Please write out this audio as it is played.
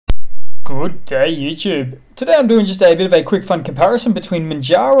Good day, YouTube. Today I'm doing just a bit of a quick fun comparison between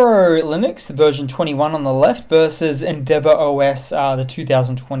Manjaro Linux version 21 on the left versus Endeavour OS, the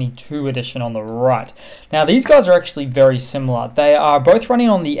 2022 edition on the right. Now these guys are actually very similar. They are both running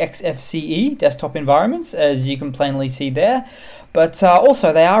on the XFCE desktop environments, as you can plainly see there. But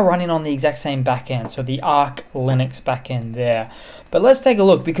also they are running on the exact same backend, so the Arch Linux backend there. But let's take a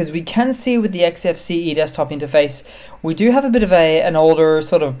look, because we can see with the XFCE desktop interface, we do have a bit of an older,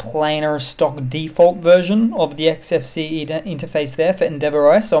 sort of plainer stock default version of the XFCE interface there for Endeavour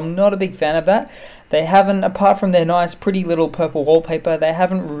OS, so I'm not a big fan of that. They haven't, apart from their nice pretty little purple wallpaper, they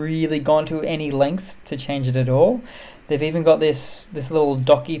haven't really gone to any lengths to change it at all. They've even got this little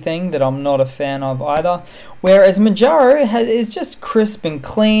docky thing that I'm not a fan of either. Whereas Manjaro is just crisp and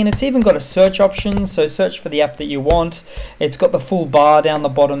clean. It's even got a search option, so search for the app that you want. It's got the full bar down the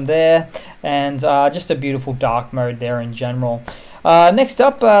bottom there, and just a beautiful dark mode there in general. Next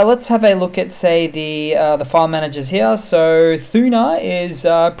up, let's have a look at, say, the file managers here. So Thuna is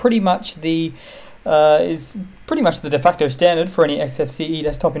pretty much the de facto standard for any XFCE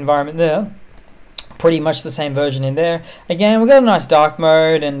desktop environment there. Pretty much the same version in there. Again, we've got a nice dark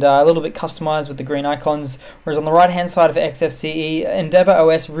mode and a little bit customized with the green icons, whereas on the right hand side of XFCE, Endeavour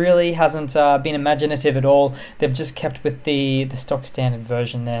OS really hasn't been imaginative at all. They've just kept with the stock standard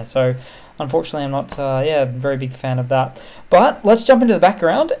version there. So unfortunately I'm not a very big fan of that. But let's jump into the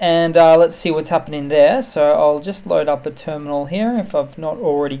background and let's see what's happening there. So I'll just load up a terminal here if I've not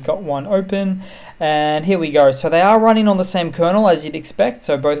already got one open. And here we go. So they are running on the same kernel as you'd expect.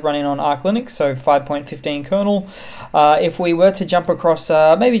 So both running on Arch Linux, so 5.15 kernel. If we were to jump across,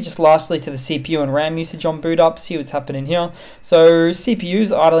 maybe just lastly to the CPU and RAM usage on boot up, see what's happening here. So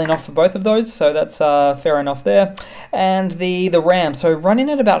CPU's idling off for both of those, so that's fair enough there. And the RAM, so running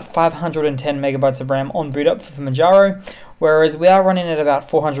at about 510 megabytes of RAM on boot up for Manjaro, whereas we are running at about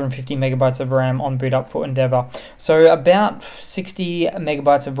 450 megabytes of RAM on boot up for Endeavour. So about 60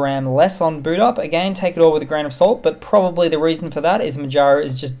 megabytes of RAM less on boot up. Again, take it all with a grain of salt, but probably the reason for that is Manjaro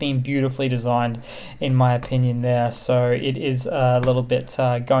is just being beautifully designed, in my opinion there. So it is a little bit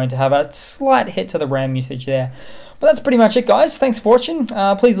going to have a slight hit to the RAM usage there. But that's pretty much it, guys. Thanks for watching.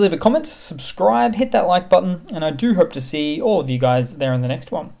 Please leave a comment, subscribe, hit that like button, and I do hope to see all of you guys there in the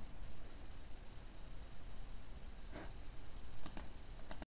next one.